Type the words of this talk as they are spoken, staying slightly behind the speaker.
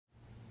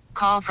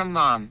call from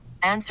mom.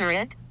 Answer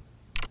it.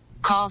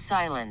 Call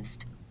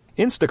silenced.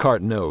 Instacart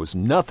knows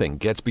nothing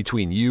gets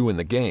between you and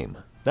the game.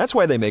 That's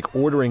why they make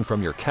ordering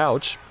from your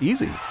couch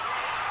easy.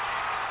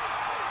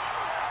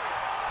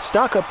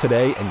 Stock up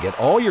today and get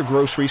all your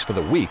groceries for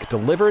the week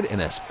delivered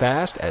in as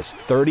fast as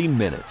 30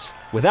 minutes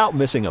without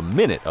missing a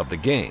minute of the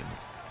game.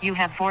 You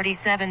have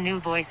 47 new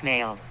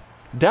voicemails.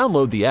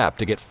 Download the app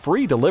to get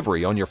free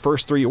delivery on your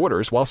first 3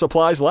 orders while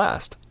supplies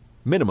last.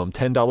 Minimum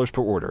 $10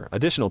 per order.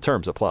 Additional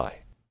terms apply.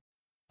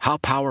 How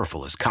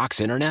powerful is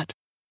Cox Internet?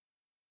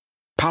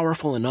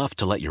 Powerful enough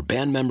to let your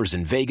band members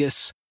in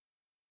Vegas,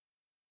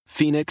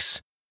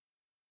 Phoenix,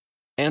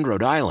 and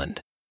Rhode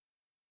Island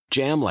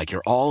jam like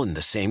you're all in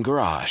the same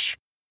garage.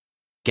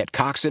 Get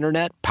Cox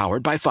Internet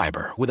powered by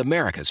fiber with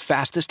America's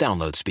fastest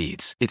download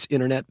speeds. It's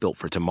internet built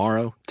for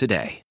tomorrow,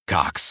 today.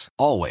 Cox,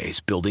 always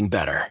building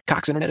better.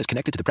 Cox Internet is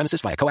connected to the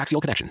premises via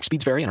coaxial connection.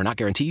 Speeds vary and are not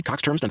guaranteed.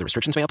 Cox terms and other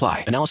restrictions may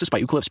apply. Analysis by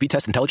Ookla Speed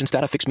Test Intelligence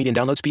Data. Fixed median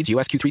download speeds.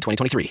 US Q3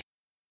 2023.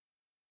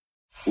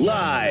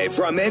 Live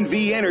from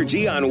NV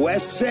Energy on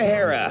West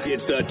Sahara,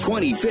 it's the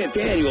 25th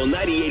annual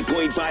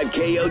 98.5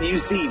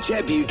 KLUC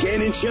Chet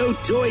Buchanan Show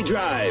Toy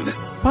Drive.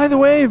 By the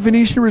way,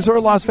 Venetian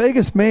Resort Las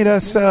Vegas made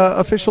us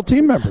official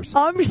team members.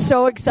 I'm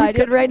so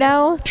excited right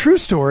now. True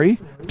story.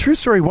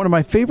 One of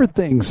my favorite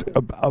things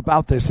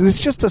about this, and it's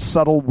just a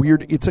subtle,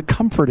 weird, it's a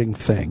comforting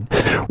thing,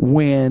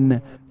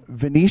 when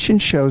Venetian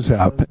shows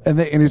up, and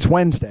it's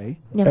Wednesday.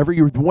 Yep.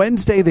 Every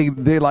Wednesday,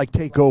 they like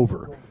take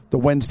over the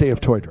Wednesday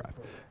of Toy Drive.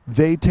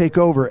 They take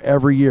over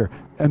every year.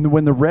 And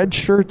when the red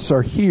shirts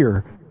are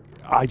here,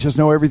 I just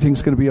know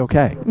everything's going to be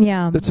okay.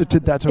 Yeah.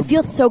 It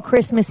feels so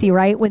Christmassy,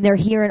 right? When they're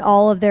here in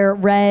all of their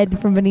red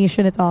from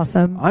Venetian. It's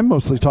awesome. I'm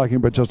mostly talking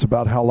about just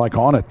about how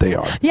on it they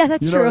are. Yeah,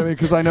 that's true. You know what I mean?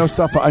 Because I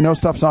know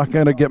stuff's not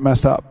going to get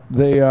messed up.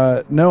 They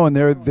know, and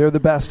they're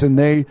the best, and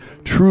they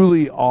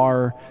truly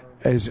are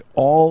as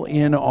all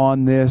in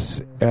on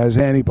this as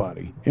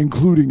anybody,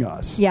 including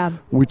us. Yeah.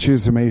 Which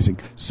is amazing.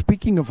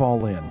 Speaking of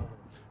all in,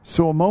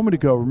 so a moment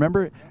ago,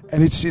 remember,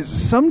 and it's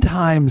just,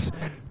 sometimes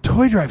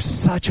Toy Drive's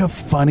such a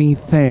funny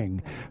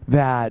thing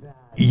that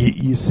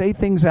you say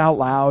things out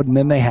loud and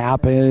then they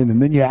happen,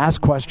 and then you ask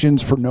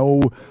questions for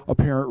no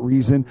apparent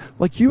reason.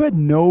 Like, you had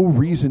no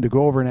reason to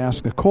go over and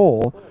ask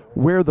Nicole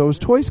where those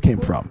toys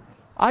came from.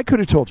 I could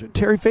have told you.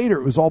 Terry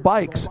Fader, it was all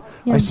bikes.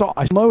 Yeah.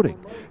 I loading.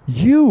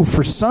 You,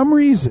 for some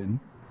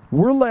reason,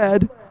 were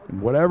led, and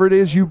whatever it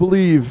is you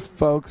believe,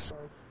 folks,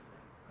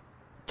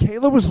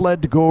 Kayla was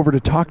led to go over to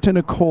talk to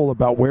Nicole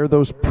about where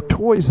those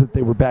toys that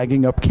they were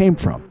bagging up came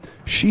from.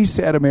 She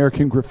said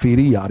American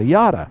Graffiti, yada,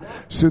 yada.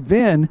 So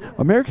then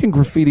American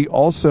Graffiti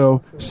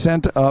also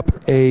sent up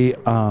a,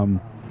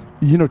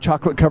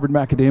 chocolate-covered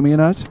macadamia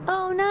nuts.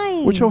 Oh,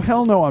 nice. Which, oh,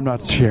 hell no, I'm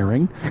not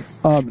sharing.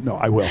 No,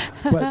 I will.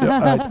 But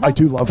I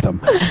do love them.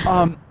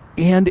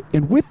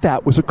 And with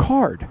that was a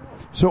card.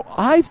 So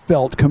I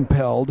felt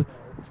compelled,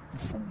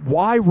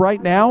 why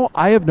right now,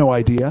 I have no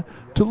idea,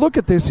 to look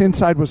at this.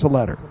 Inside was a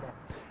letter.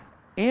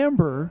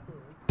 Amber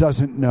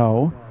doesn't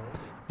know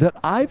that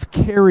I've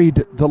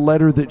carried the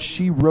letter that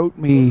she wrote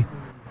me,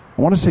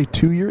 I want to say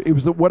 2 years. It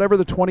was the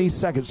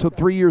 22nd, so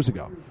 3 years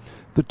ago.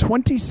 The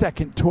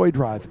 22nd Toy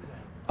Drive,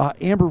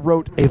 Amber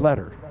wrote a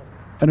letter.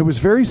 And it was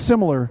very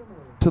similar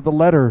to the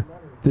letter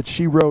that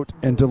she wrote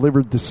and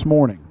delivered this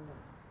morning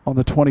on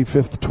the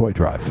 25th Toy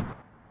Drive.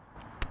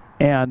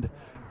 And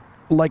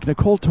like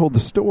Nicole told the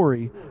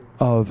story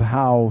of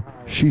how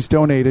she's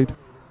donated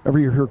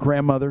every year. Her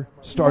grandmother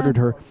started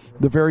her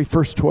the very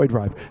first Toy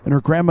Drive. And her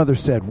grandmother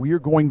said, we are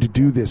going to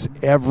do this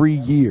every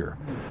year.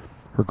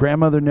 Her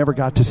grandmother never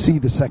got to see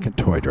the second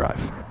Toy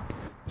Drive.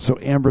 So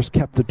Amber's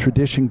kept the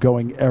tradition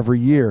going every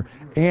year.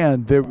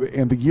 And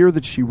the year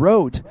that she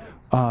wrote,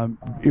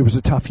 it was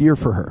a tough year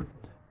for her.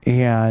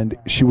 And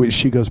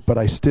she goes, but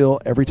I still,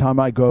 every time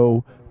I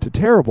go to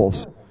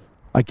Terribles,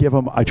 I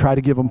try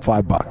to give them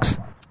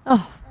 $5.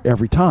 Oh.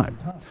 Every time.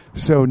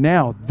 So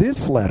now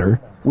this letter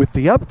with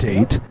the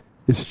update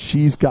is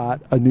she's got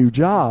a new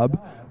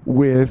job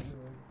with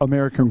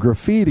American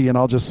Graffiti, and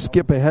I'll just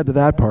skip ahead to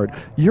that part.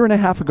 A year and a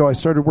half ago, I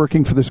started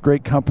working for this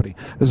great company.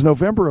 As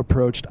November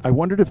approached, I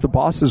wondered if the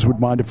bosses would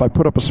mind if I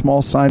put up a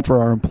small sign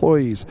for our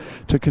employees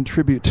to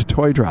contribute to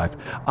Toy Drive.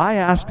 I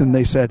asked, and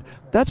they said,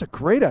 that's a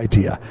great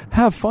idea.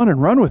 Have fun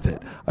and run with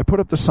it. I put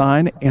up the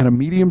sign and a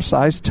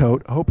medium-sized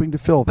tote, hoping to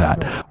fill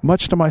that.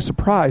 Much to my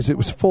surprise, it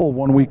was full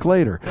 1 week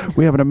later.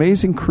 We have an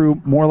amazing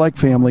crew, more like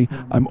family.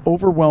 I'm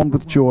overwhelmed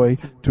with joy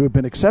to have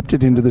been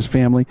accepted into this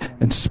family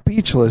and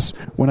speechless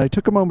when I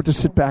took a moment to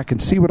sit back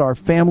and see what our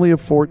family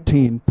of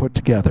 14 put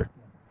together.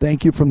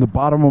 Thank you from the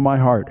bottom of my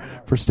heart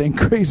for staying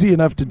crazy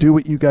enough to do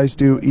what you guys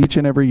do each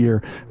and every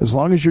year. As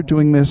long as you're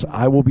doing this,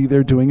 I will be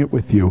there doing it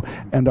with you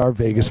and our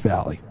Vegas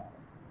Valley.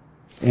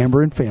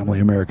 Amber and Family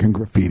American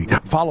Graffiti.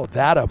 Follow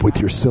that up with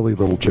your silly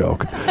little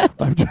joke.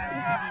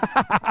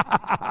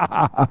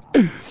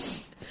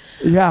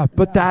 Yeah,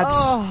 but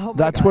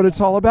that's what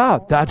it's all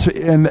about. That's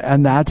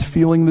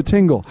feeling the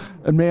tingle.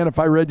 And man, if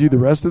I read you the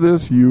rest of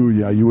this,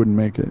 you wouldn't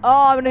make it.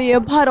 Oh, I'm gonna be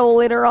a puddle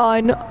later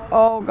on.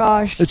 Oh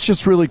gosh. It's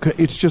just really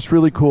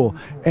cool.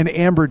 And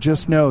Amber,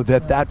 just know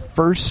that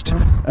first,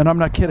 and I'm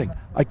not kidding,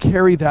 I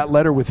carry that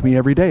letter with me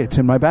every day. It's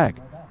in my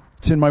bag.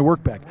 It's in my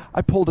work bag.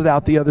 I pulled it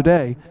out the other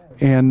day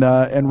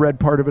and read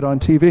part of it on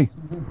TV.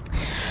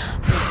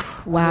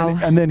 Wow.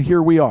 And then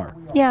here we are.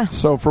 Yeah.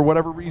 So for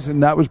whatever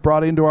reason, that was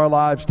brought into our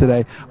lives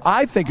today.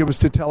 I think it was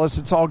to tell us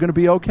it's all going to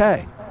be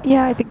okay.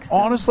 Yeah, I think so.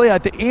 Honestly,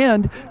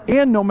 and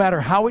no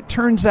matter how it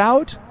turns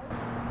out,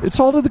 it's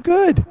all to the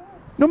good.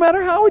 No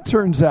matter how it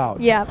turns out.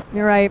 Yeah,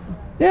 you're right.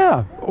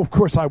 Yeah. Of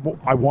course, I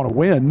want to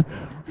win.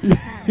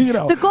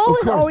 The goal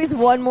is always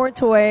one more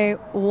toy,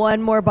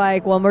 one more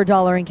bike, one more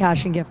dollar in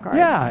cash and gift cards.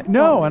 Yeah.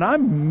 No, and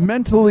I'm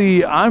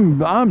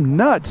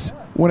nuts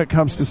when it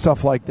comes to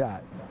stuff like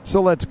that.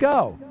 So let's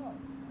go.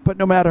 But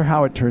no matter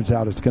how it turns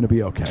out, it's going to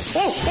be okay.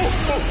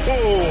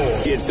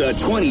 It's the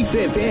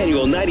 25th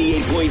annual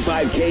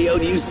 98.5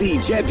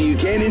 KLUC Chet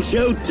Buchanan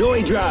Show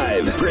Toy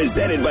Drive.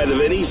 Presented by the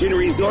Venetian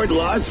Resort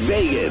Las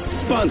Vegas.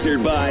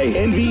 Sponsored by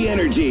NV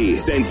Energy,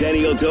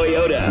 Centennial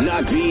Toyota,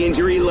 Knock V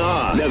Injury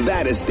Law,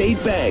 Nevada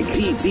State Bank,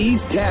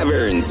 PT's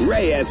Taverns,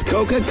 Reyes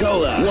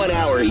Coca-Cola, 1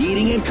 Hour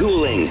Heating and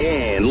Cooling,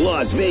 and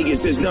Las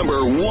Vegas's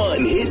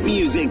 #1 hit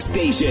music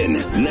station,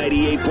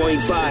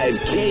 98.5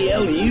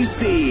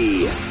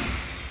 KLUC.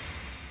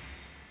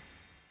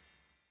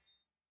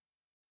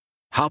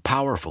 How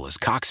powerful is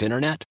Cox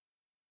Internet?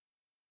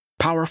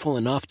 Powerful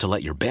enough to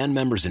let your band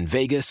members in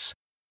Vegas,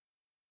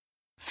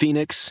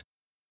 Phoenix,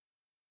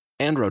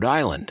 and Rhode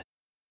Island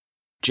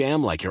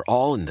jam like you're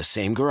all in the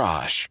same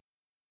garage.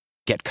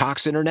 Get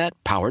Cox Internet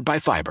powered by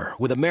fiber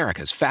with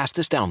America's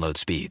fastest download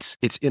speeds.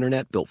 It's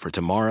internet built for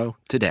tomorrow,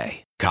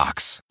 today.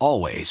 Cox,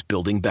 always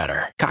building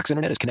better. Cox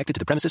Internet is connected to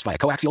the premises via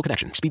coaxial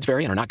connection. Speeds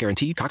vary and are not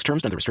guaranteed. Cox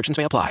terms and other restrictions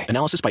may apply.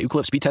 Analysis by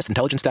Ookla Speed Test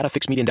Intelligence Data.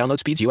 Fixed median download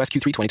speeds. US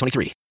Q3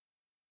 2023.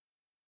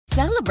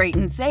 Celebrate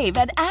and save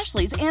at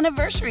Ashley's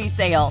Anniversary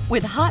Sale.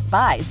 With Hot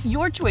Buys,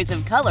 your choice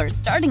of colors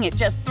starting at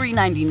just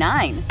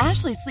 $3.99.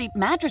 Ashley Sleep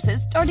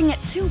mattresses starting at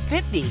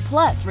 $2.50.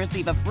 Plus,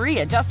 receive a free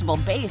adjustable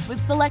base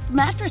with select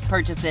mattress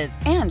purchases.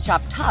 And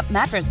shop top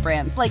mattress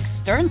brands like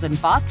Stearns &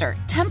 Foster,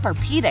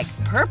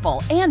 Tempur-Pedic,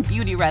 Purple, and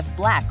Beautyrest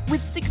Black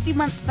with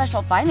 60-month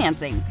special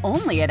financing.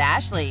 Only at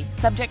Ashley.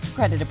 Subject to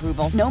credit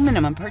approval. No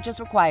minimum purchase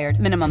required.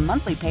 Minimum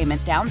monthly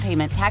payment, down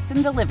payment, tax,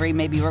 and delivery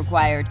may be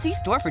required. See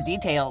store for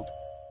details.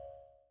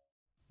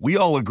 We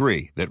all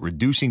agree that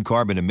reducing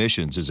carbon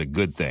emissions is a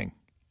good thing.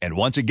 And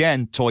once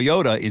again,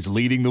 Toyota is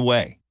leading the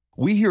way.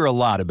 We hear a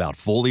lot about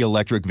fully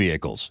electric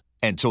vehicles,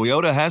 and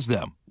Toyota has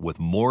them, with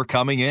more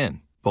coming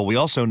in. But we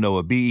also know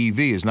a BEV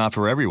is not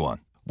for everyone,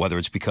 whether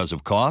it's because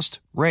of cost,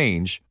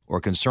 range, or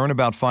concern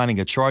about finding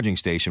a charging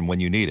station when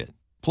you need it.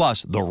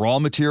 Plus, the raw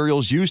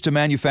materials used to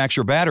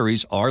manufacture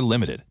batteries are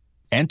limited.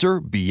 Enter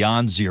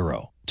Beyond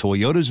Zero,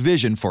 Toyota's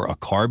vision for a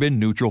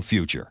carbon-neutral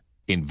future.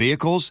 In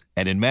vehicles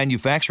and in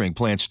manufacturing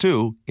plants,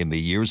 too, in the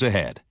years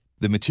ahead.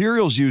 The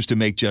materials used to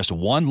make just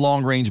one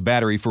long-range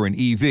battery for an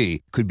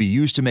EV could be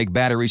used to make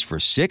batteries for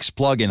 6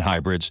 plug-in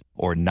hybrids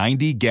or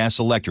 90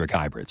 gas-electric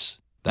hybrids.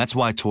 That's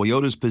why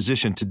Toyota's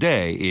position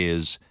today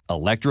is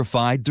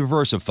electrified,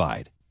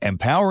 diversified,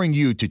 empowering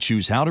you to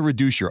choose how to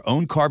reduce your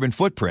own carbon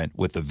footprint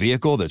with the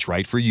vehicle that's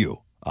right for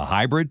you, a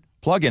hybrid,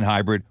 plug-in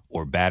hybrid,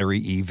 or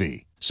battery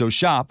EV. So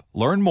shop,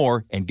 learn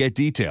more, and get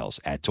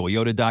details at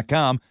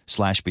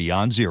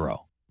toyota.com/beyond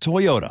zero.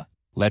 Toyota,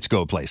 let's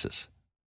go places.